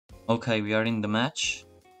Okay, we are in the match,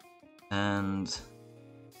 and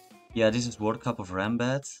yeah, this is World Cup of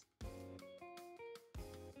Rambat.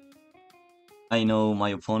 I know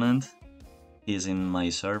my opponent, he's in my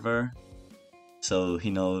server, so he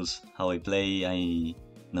knows how I play, I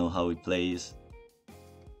know how he plays.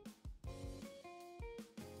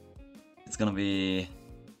 It's gonna be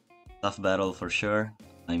a tough battle for sure.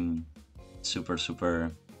 I'm super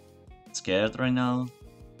scared right now.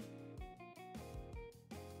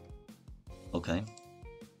 Okay.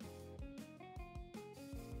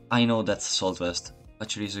 I know that's Assault Vest.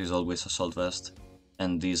 Pachirisu is always Assault Vest,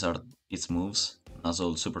 and these are its moves.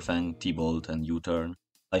 Nuzzle, Super Fang, T-Bolt, and U-Turn.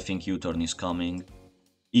 I think U-Turn is coming.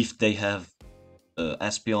 If they have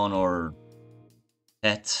Espeon or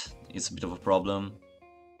Pet, it's a bit of a problem.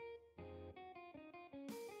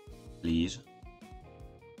 Please.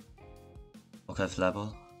 Okay,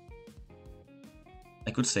 Flabble.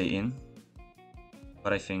 I could stay in,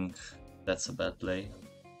 but I think that's a bad play.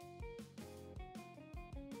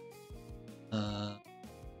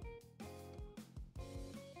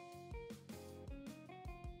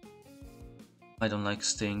 I don't like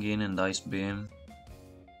staying in and Ice Beam.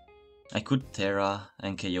 I could Terra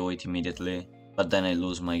and KO it immediately, but then I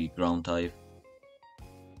lose my ground type.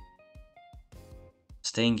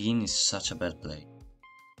 Staying in is such a bad play.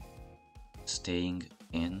 Staying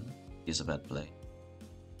in is a bad play.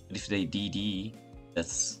 But if they DD,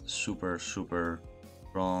 that's super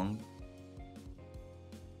wrong.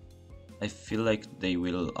 I feel like they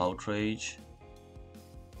will outrage.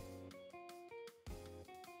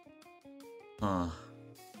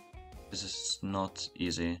 This is not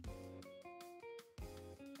easy.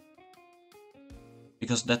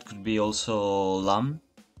 Because that could be also Lam.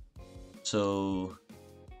 So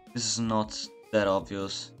this is not that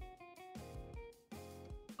obvious.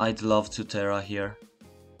 I'd love to Terra here,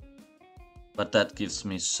 but that gives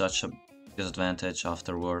me such a disadvantage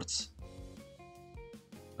afterwards.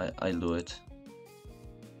 I'll do it.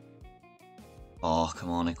 Oh, come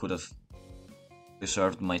on, I could have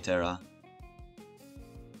deserved my Terra.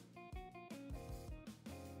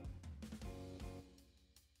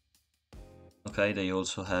 Okay, they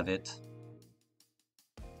also have it.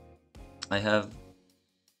 I have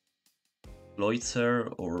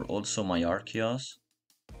Loitzer or also my Arceus.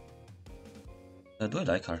 Do I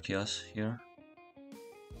like Arceus here?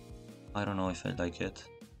 I don't know if I like it.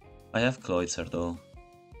 I have Cloyster though.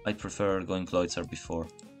 I prefer going Cloyster before.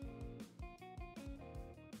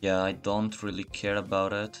 Yeah, I don't really care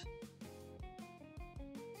about it.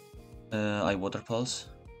 I Water Pulse.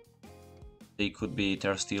 They could be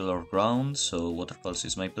Terra Steel or Ground, so Water Pulse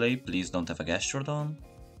is my play. Please don't have a Gastrodon.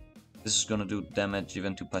 This is gonna do damage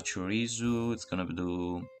even to Pachirisu. It's gonna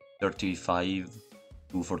do 35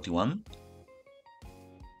 to 41.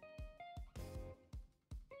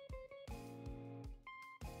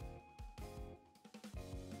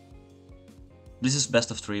 This is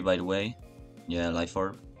best of 3, by the way. Yeah, Life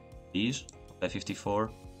Orb. Please. Okay,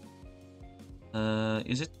 54.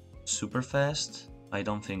 Is it super fast? I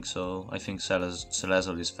don't think so. I think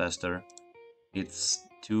Salazzle is faster. It's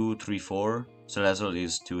 234. Salazzle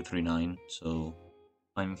is 239, so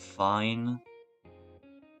I'm fine.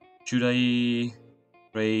 Should I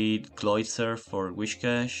trade Cloyster for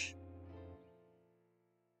Wishcash?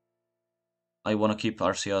 I wanna keep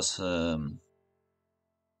Arceus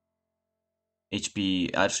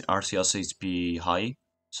Arceus HP high,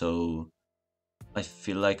 so I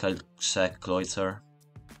feel like I'll sack Cloyster.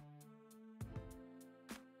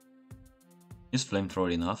 Is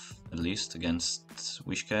Flamethrower enough, at least, against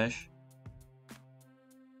Wishcash?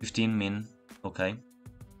 15 min, okay.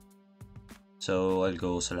 So I'll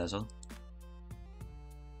go Salazzle.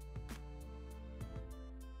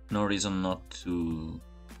 No reason not to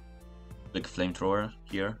click Flamethrower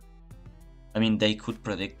here. I mean, they could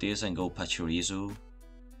predict this and go Pachirisu,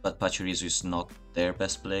 but Pachirisu is not their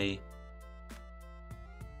best play.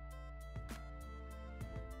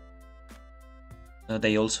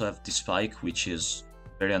 They also have this spike, which is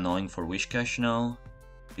very annoying for Wishcash now,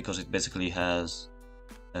 because it basically has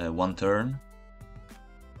 1 turn.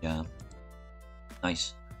 Yeah,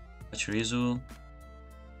 nice. Pachirisu,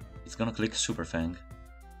 it's gonna click Super Fang.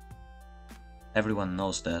 Everyone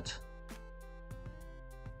knows that.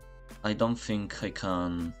 I don't think I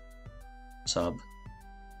can sub.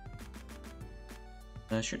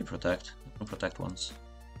 Should I protect? I'll protect once.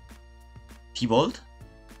 T-Bolt?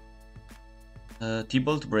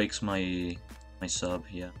 T-Bolt breaks my sub,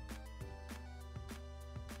 yeah.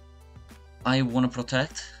 I wanna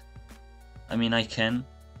protect. I mean, I can.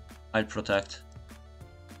 I'll protect.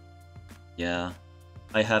 Yeah,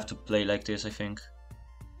 I have to play like this, I think.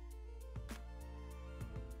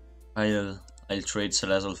 I'll trade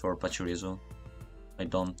Salazzle for Pachirisu. I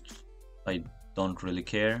don't really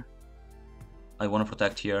care. I want to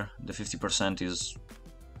protect here. The 50% is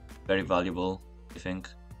very valuable, I think.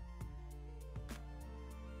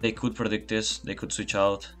 They could predict this, they could switch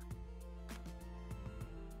out.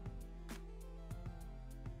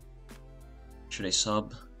 Should I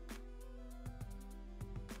sub?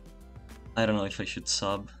 I don't know if I should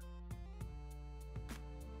sub.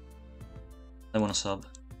 I wanna sub.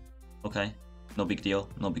 Okay, no big deal,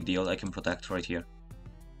 no big deal, I can protect right here.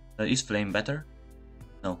 Is Flame better?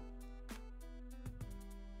 No.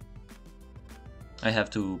 I have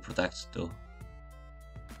to protect though.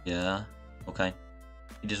 Yeah, okay.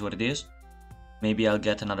 It is what it is. Maybe I'll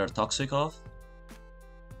get another Toxic off.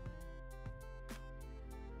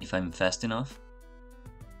 If I'm fast enough.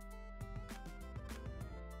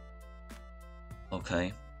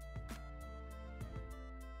 Okay.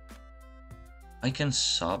 I can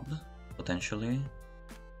sub, potentially.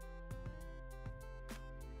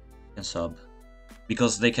 I can sub.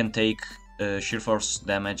 Because they can take sheer force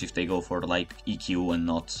damage if they go for like EQ and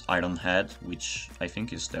not Iron Head, which I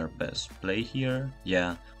think is their best play here.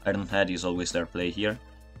 Yeah, Iron Head is always their play here.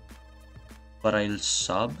 But I'll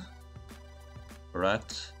sub.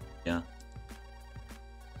 Correct? Yeah.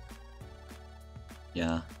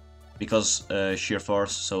 Yeah. Because sheer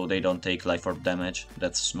force, so they don't take life orb damage.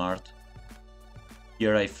 That's smart.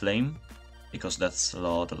 Here I flame, because that's a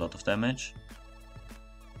lot of damage.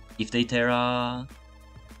 If they Terra...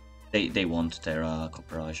 They won't Terra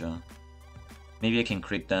Copperaja. Maybe I can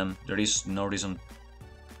crit them. There is no reason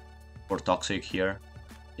for Toxic here.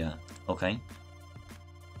 Yeah, okay.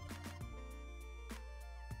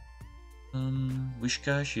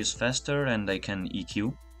 Whiscash is faster and I can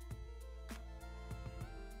EQ.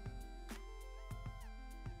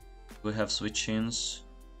 We have switch-ins.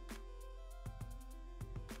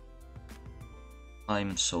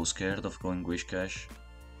 I'm so scared of going Whiscash.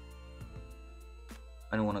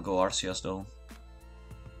 I don't want to go Arceus though.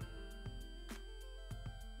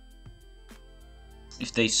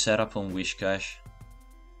 If they set up on Whiscash,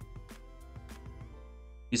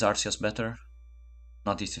 is Arceus better?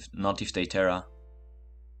 Not if they Terra.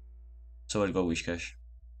 So I'll go Whiscash.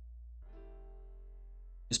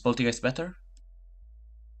 Is Poltergeist better?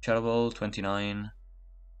 Shadow Ball 29.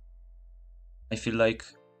 I feel like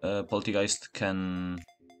Poltergeist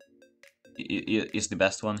is the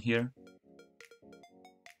best one here.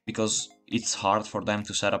 Because it's hard for them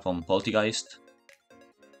to set up on Poltergeist,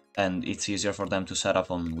 and it's easier for them to set up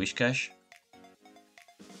on Whiscash.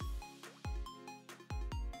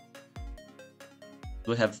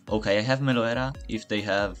 Do I have... Okay, I have Meloera if they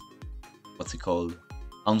have... What's it called?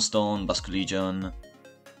 Houndstone, Basculegion,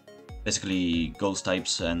 basically Ghost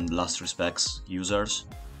types and Last Respects users.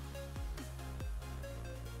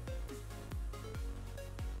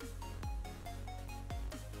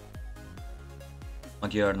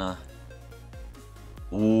 Magierna.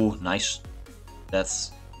 Ooh, nice.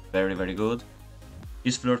 That's very good.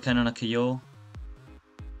 Is Fleur Cannon a KO?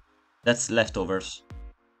 That's leftovers.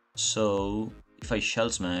 So, if I Shell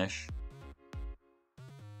Smash...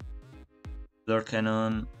 Fleur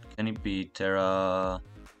Cannon, can it be Terra?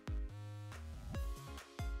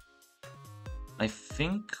 I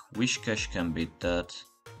think Whiscash can beat that.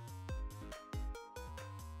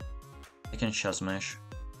 I can Shell Smash.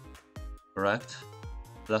 Correct.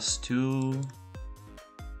 +2.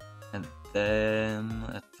 And then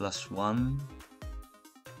at +1.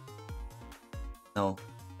 No,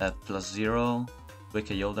 at +0. We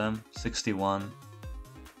KO them. 61.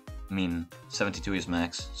 I mean, 72 is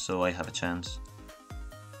max, so I have a chance.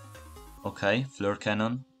 Okay, Fleur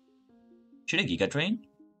Cannon. Should I Giga Drain?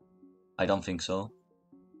 I don't think so.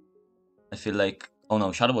 I feel like... Oh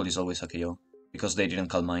no, Shadow Ball is always a KO. Because they didn't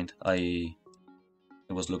Calm Mind. I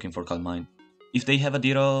was looking for Calm Mind. If they have a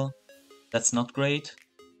Diro, that's not great.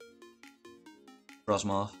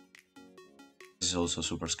 Frostmoth. This is also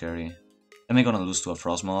super scary. Am I gonna lose to a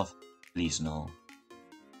Frostmoth? Please no.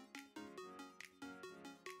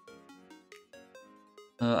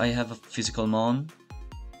 I have a Physical Mon.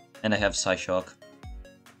 And I have Psyshock.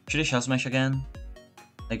 Should I Shell Smash again?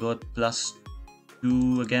 I go at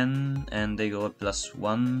 +2 again, and they go at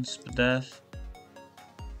 +1 Split Death.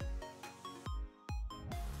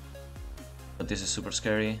 But this is super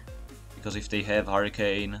scary, because if they have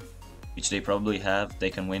Hurricane, which they probably have,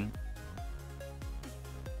 they can win.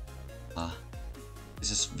 Ah,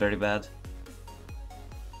 this is very bad.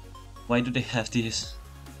 Why do they have this?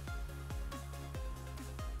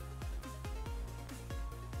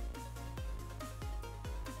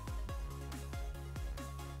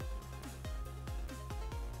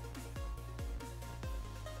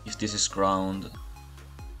 If this is ground,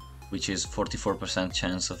 which is 44%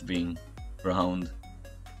 chance of being ground.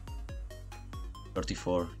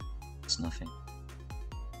 34, it's nothing.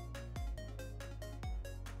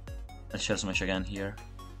 Let's shell smash again here.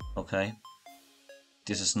 Okay.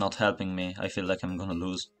 This is not helping me. I feel like I'm gonna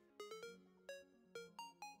lose.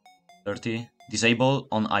 30. Disable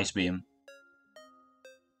on Ice Beam.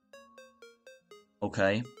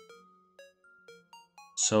 Okay.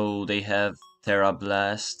 So they have Terra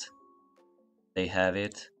Blast. They have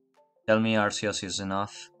it. Tell me Arceus is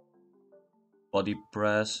enough. Body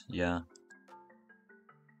Press. Yeah.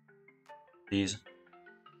 Please.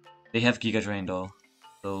 They have Giga Drain though.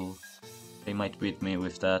 So they might beat me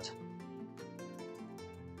with that.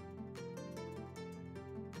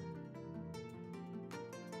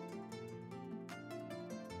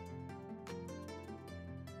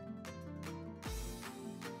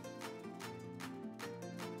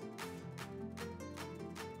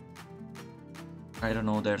 I don't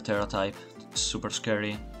know their Terra type. It's super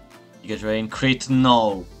scary. Giga Drain. Crit?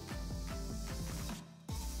 No!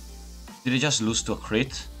 Did I just lose to a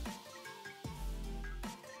crit?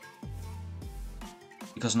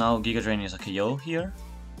 Because now Giga Drain is a KO here?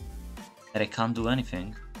 And I can't do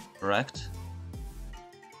anything, correct?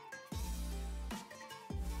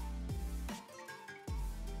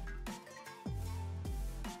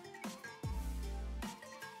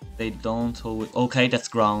 They don't always... Okay, that's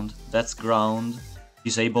ground. That's ground.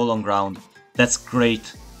 Disable on ground. That's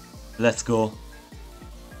great. Let's go.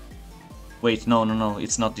 Wait, no.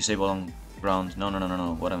 It's not disable on ground. No.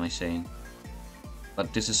 What am I saying?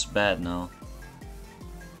 But this is bad now.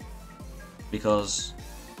 Because...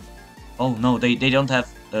 Oh no, they don't have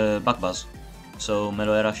Back Buzz. So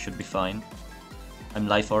Meloera should be fine. I'm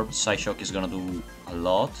Life Orb. Psyshock is gonna do a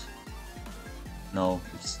lot. No,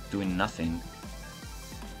 it's doing nothing.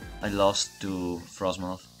 I lost to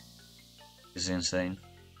Frostmoth. This is insane.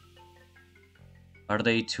 Are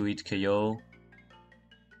they to eat KO?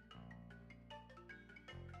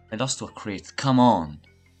 I lost to a crit. Come on!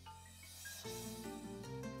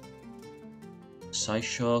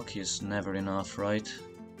 Psyshock is never enough, right?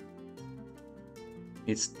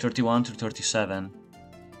 It's 31 to 37.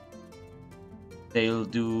 They'll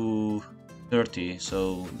do 30,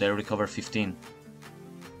 so they'll recover 15.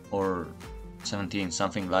 Or 17,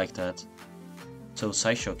 something like that. So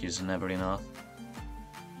Psyshock is never enough.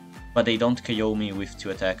 But they don't KO me with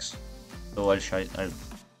 2 attacks. So I'll...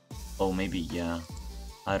 Oh, maybe, yeah.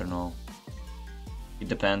 I don't know. It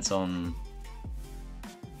depends on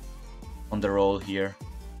the roll here.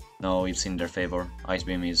 No, it's in their favor. Ice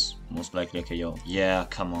Beam is most likely a KO. Yeah,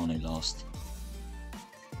 come on, I lost.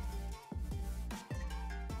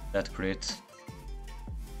 That crit.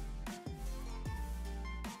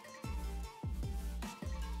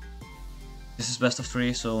 This is best of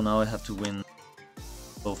 3, so now I have to win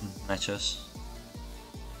both matches.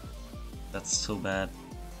 That's so bad.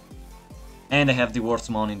 And I have the worst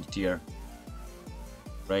mon in the tier.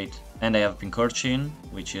 Right. And I have Pincurchin,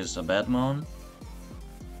 which is a bad mon.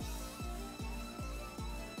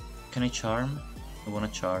 Can I charm? I wanna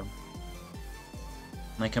charm.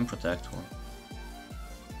 And I can protect one.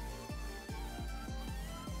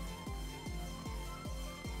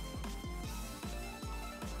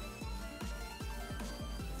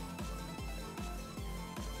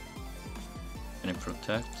 Can I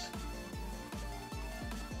protect?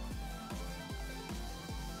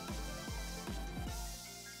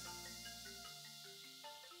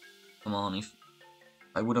 Come on, if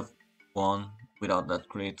I would have won without that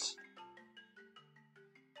crit.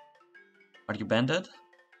 Are you banded?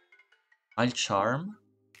 I'll charm.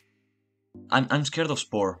 I'm scared of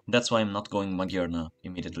Spore, that's why I'm not going Magearna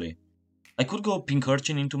immediately. I could go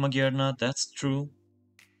Pincurchin into Magearna, that's true.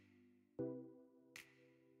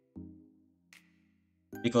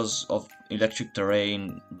 Because of electric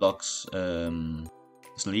terrain blocks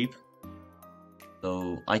sleep.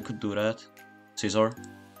 So I could do that. Scizor.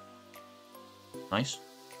 Nice.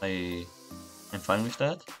 I'm fine with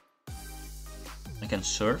that. I can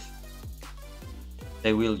Surf.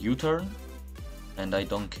 They will U-turn. And I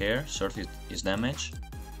don't care. Surf is damage.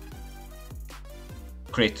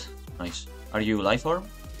 Crit. Nice. Are you Life Orb?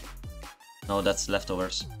 No, that's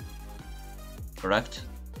leftovers. Correct.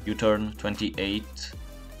 U-turn 28.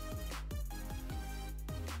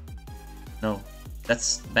 No,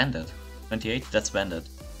 that's banded. 28, that's banded.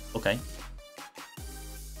 Okay.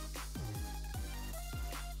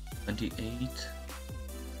 28.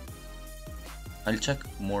 I'll check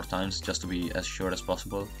more times just to be as sure as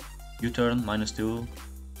possible. U-turn, -2.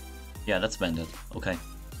 Yeah, that's banded. Okay.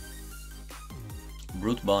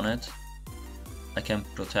 Brute Bonnet. I can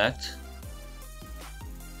protect.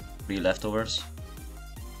 3 leftovers.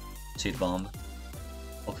 Seed bomb.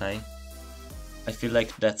 Okay. I feel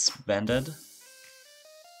like that's banded.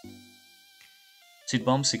 Seed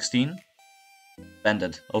bomb 16.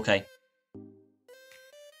 Banded. Okay.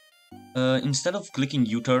 Instead of clicking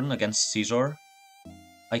U-turn against Scizor,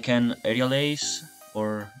 I can aerial ace,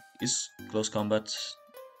 or is close combat?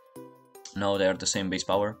 No, they are the same base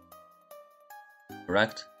power.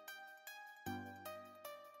 Correct.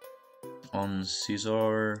 On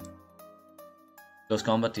Scizor, close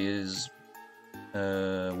combat is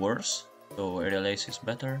worse, so aerial ace is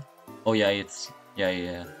better. Oh yeah, it's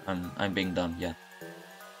yeah. I'm being dumb. Yeah.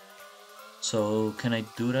 So can I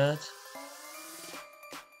do that?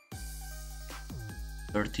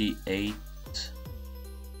 38.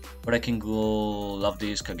 Or I can go Love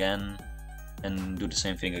Disc again and do the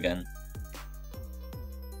same thing again.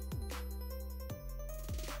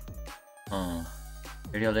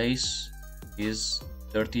 Aerial Ace is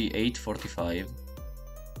 38-45.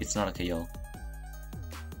 It's not a KO.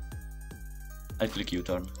 I'll click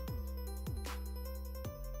U-turn.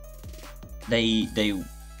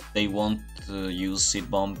 They won't use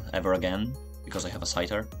Seed Bomb ever again because I have a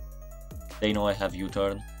Scyther. They know I have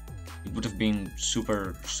U-turn. It would have been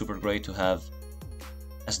super great to have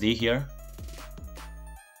SD here,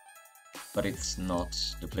 but it's not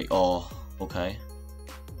the play. Oh, okay.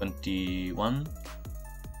 21.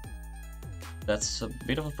 That's a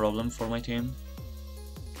bit of a problem for my team.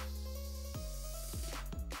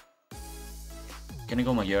 Can I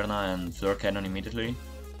go Magearna and Fleur Cannon immediately?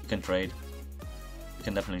 You can trade. You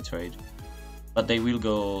can definitely trade. But they will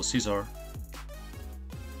go Scizor.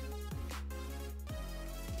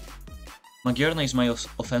 Magearna is my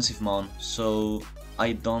offensive mon, so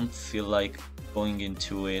I don't feel like going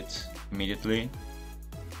into it immediately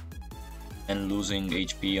and losing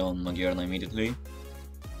HP on Magearna immediately.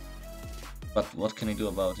 But what can I do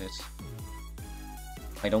about it?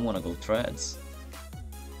 I don't want to go Threads.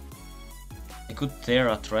 I could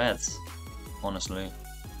Terra Threads, honestly.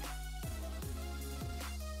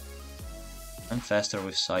 I'm faster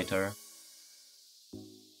with Scyther.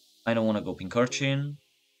 I don't want to go Pincurchin.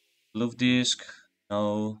 Love Disc,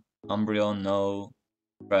 no. Umbreon, no.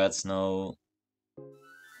 Threads, no.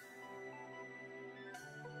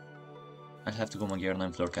 I'll have to go Magearna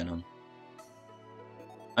and Fleur Cannon.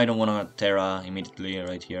 I don't want to Terra immediately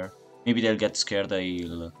right here. Maybe they'll get scared,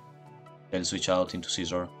 they'll switch out into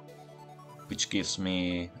Scizor, which gives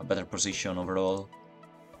me a better position overall,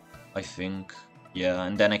 I think. Yeah,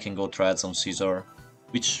 and then I can go Threads on Scizor,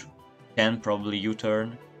 which can probably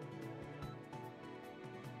U-turn.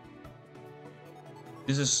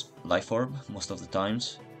 This is Life Orb most of the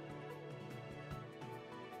times.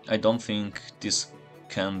 I don't think this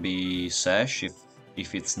can be Sash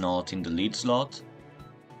if it's not in the lead slot.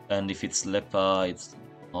 And if it's Lepa, it's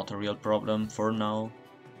not a real problem for now.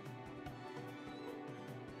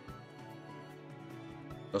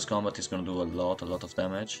 Close combat is gonna do a lot of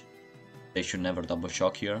damage. They should never double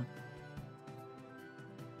shock here.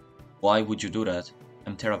 Why would you do that?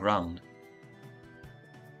 I'm Terra Ground.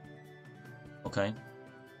 Okay.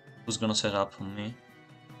 Who's gonna set up on me?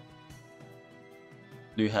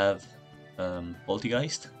 Do you have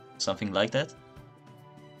Poltergeist? Something like that?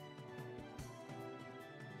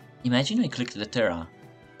 Imagine I clicked the Terra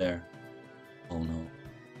there. Oh no.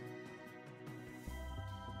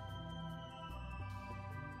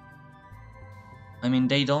 I mean,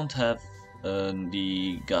 they don't have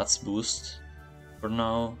the Guts boost for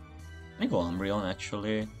now. Can I go Umbreon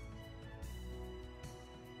actually?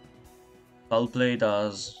 Foul Play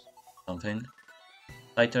does something.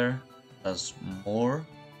 Scyther does more,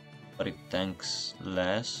 but it tanks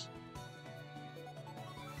less.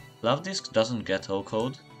 Love Disc doesn't get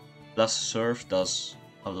O-Code. Plus Surf does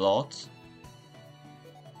a lot.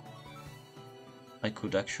 I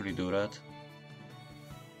could actually do that.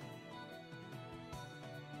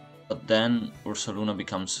 But then Ursaluna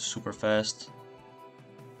becomes super fast.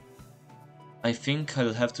 I think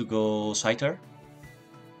I'll have to go Scyther.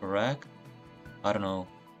 Correct? I don't know.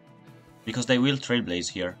 Because they will Trailblaze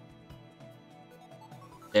here.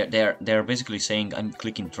 They're basically saying I'm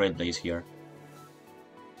clicking Trailblaze here.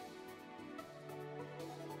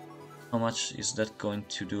 How much is that going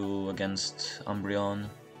to do against Umbreon?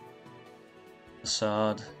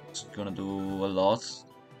 Assad is gonna do a lot.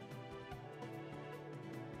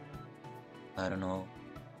 I don't know.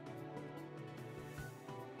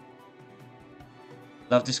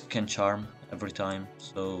 Love Disc can Charm every time,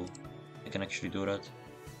 so I can actually do that.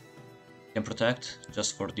 Can Protect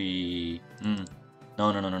just for the...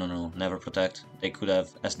 No, never Protect. They could have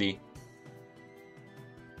SD.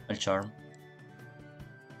 I'll Charm.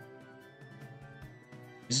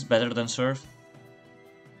 Is it better than Surf?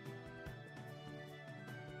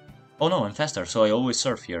 Oh no, I'm faster, so I always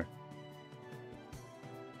Surf here.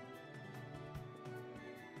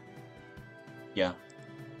 Yeah.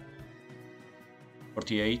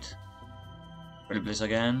 48. Replace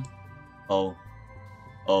again. Oh.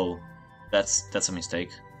 Oh. That's a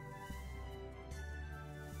mistake.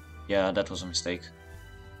 Yeah, that was a mistake.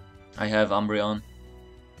 I have Umbreon.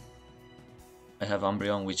 I have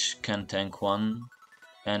Umbreon which can tank one.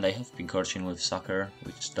 And I have Pincurchin with Sucker,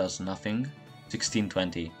 which does nothing.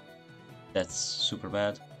 16-20. That's super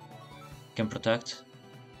bad. Can protect.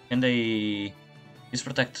 Can they... Is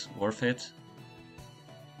protect worth it?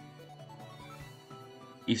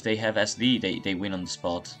 If they have SD, they win on the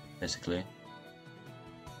spot, basically.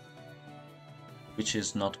 Which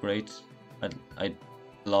is not great. I'd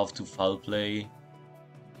love to foul play.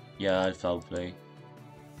 Yeah, I'll foul play.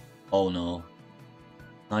 Oh no.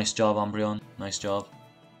 Nice job, Umbreon. Nice job.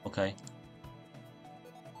 Okay.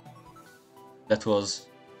 That was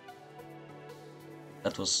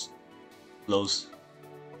close.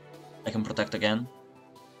 I can protect again.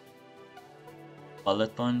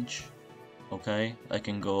 Bullet Punch. Okay, I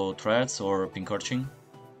can go Threads or Pincurchin.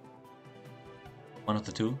 One of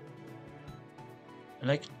the two. I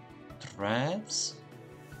like Threads.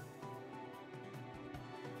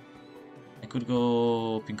 I could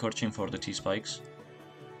go Pincurchin for the T-Spikes.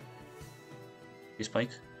 T-Spike.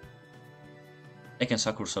 I can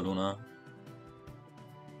Sakur Saluna.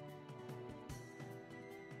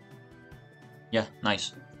 Yeah,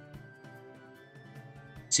 nice.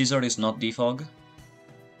 Scizor is not defog.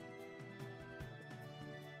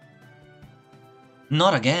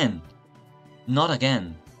 Not again! Not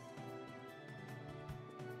again!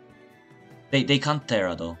 They can't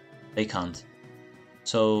Terra though. They can't.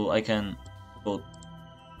 So I can go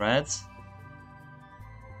Reds.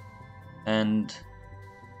 And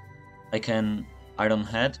I can Iron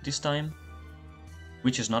Head this time.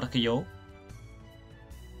 Which is not a KO.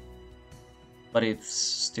 But it's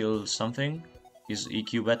still something. Is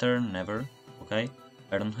EQ better? Never. Okay.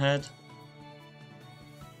 Iron Head.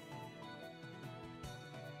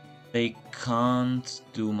 They can't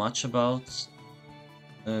do much about...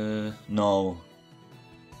 no.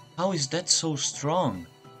 How is that so strong?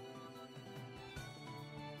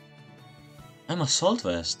 I'm a Salt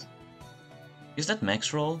Vest. Is that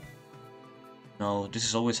max roll? No, this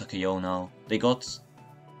is always a KO now. They got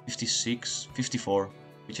 56, 54,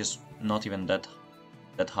 which is not even that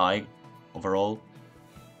high overall.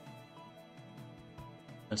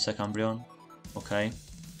 Elsec Umbreon. Okay.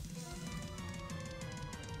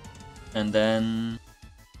 And then...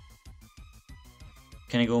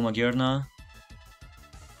 Can I go Magearna?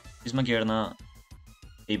 Is Magearna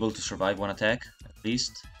able to survive one attack, at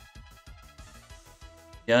least?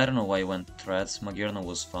 Yeah, I don't know why I went Threads. Magearna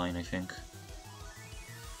was fine, I think.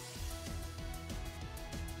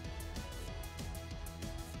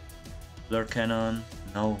 Blur Cannon.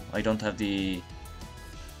 No, I don't have the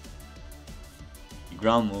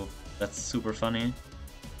ground move. That's super funny.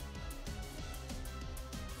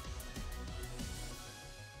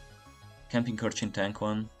 Camping Pincurchin tank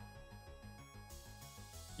one.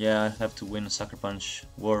 Yeah, I have to win a Sucker Punch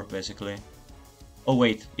war, basically. Oh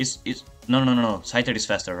wait, no. Scyther is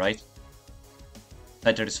faster, right?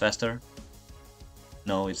 Scyther is faster?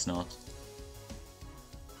 No, it's not.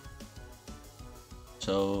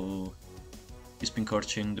 So... Is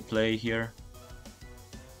Pincurchin the play here?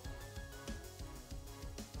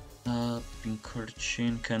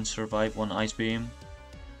 Pincurchin can survive one Ice Beam.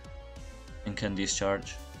 And can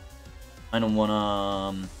discharge. I don't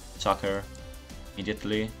wanna Sucker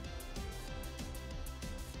immediately.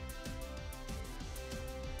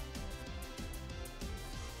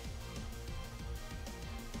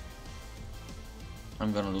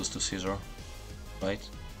 I'm gonna lose to Scizor, right?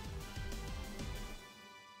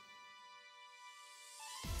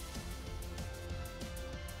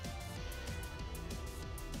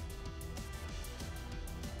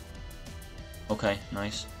 Okay,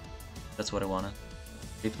 nice. That's what I wanted.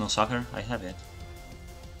 Hypno Sucker, I have it.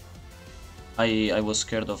 I was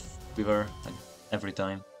scared of Quiver like, every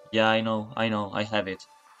time. Yeah, I know, I have it.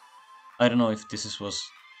 I don't know if this was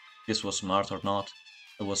smart or not.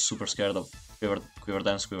 I was super scared of Quiver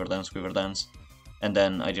Dance, and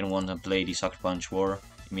then I didn't want to play the Sucker Punch war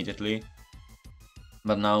immediately.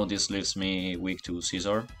 But now this leaves me weak to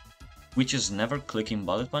Scizor, which is never clicking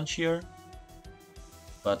Bullet Punch here,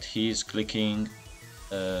 but he's clicking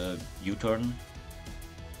U-turn.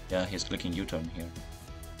 Yeah, he's clicking U-turn here.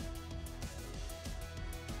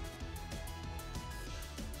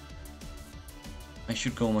 I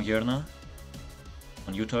should go Magearna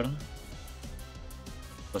on U-turn.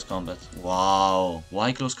 Close combat. Wow,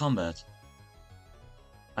 why close combat?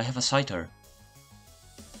 I have a Scyther.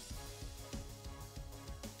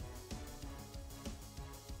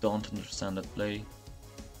 Don't understand that play.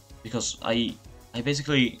 Because I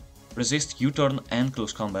basically resist U-turn and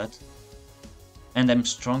close combat. And I'm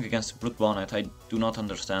strong against Brute Bonnet. I do not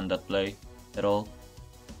understand that play at all.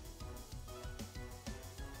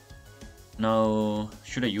 Now,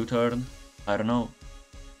 should I U-turn? I don't know.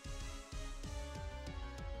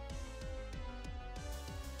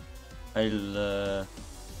 I'll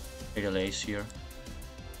take a lace here.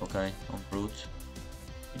 Okay, on Brute.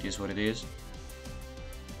 It is what it is.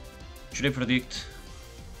 Should I predict?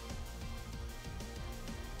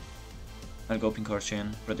 I'll go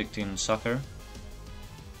Pinkarchin, predicting Sucker.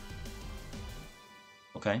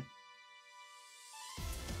 Okay.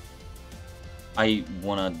 I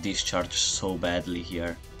wanna discharge so badly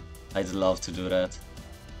here. I'd love to do that.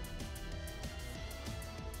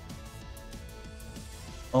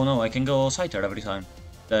 Oh no, I can go Scyther every time.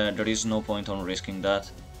 There is no point on risking that.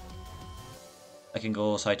 I can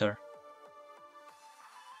go Scyther.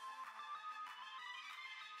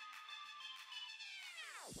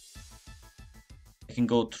 I can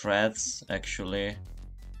go Threads, actually,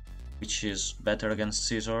 which is better against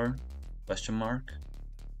Scizor, question mark.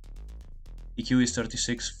 EQ is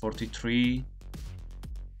 36, 43.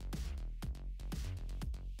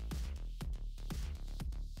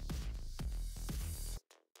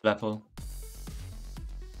 Flapple,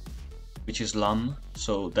 which is Lum,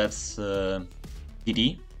 so that's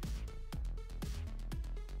DD.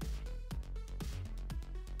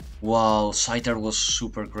 Wow, Scyther was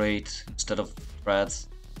super great instead of Threads.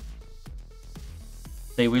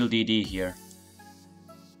 They will DD here.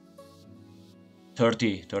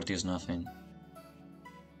 30 is nothing.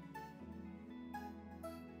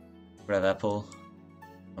 Grab Apple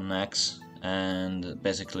on X, and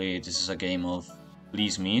basically this is a game of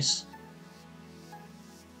please miss.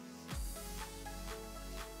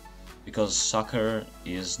 Because Sucker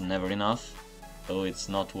is never enough, so it's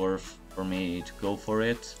not worth for me to go for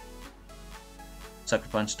it. Sucker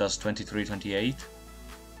Punch does 23-28.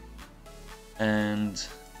 And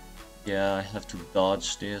yeah, I have to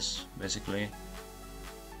dodge this, basically.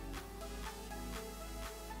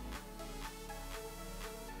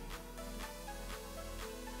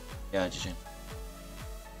 Yeah, GG.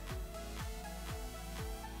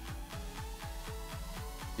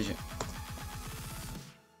 GG.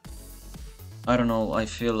 I don't know, I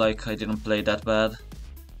feel like I didn't play that bad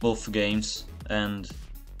both games, and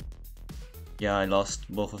yeah, I lost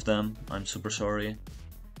both of them. I'm super sorry.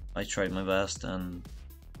 I tried my best, and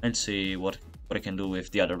I'll see what I can do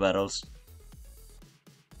with the other battles.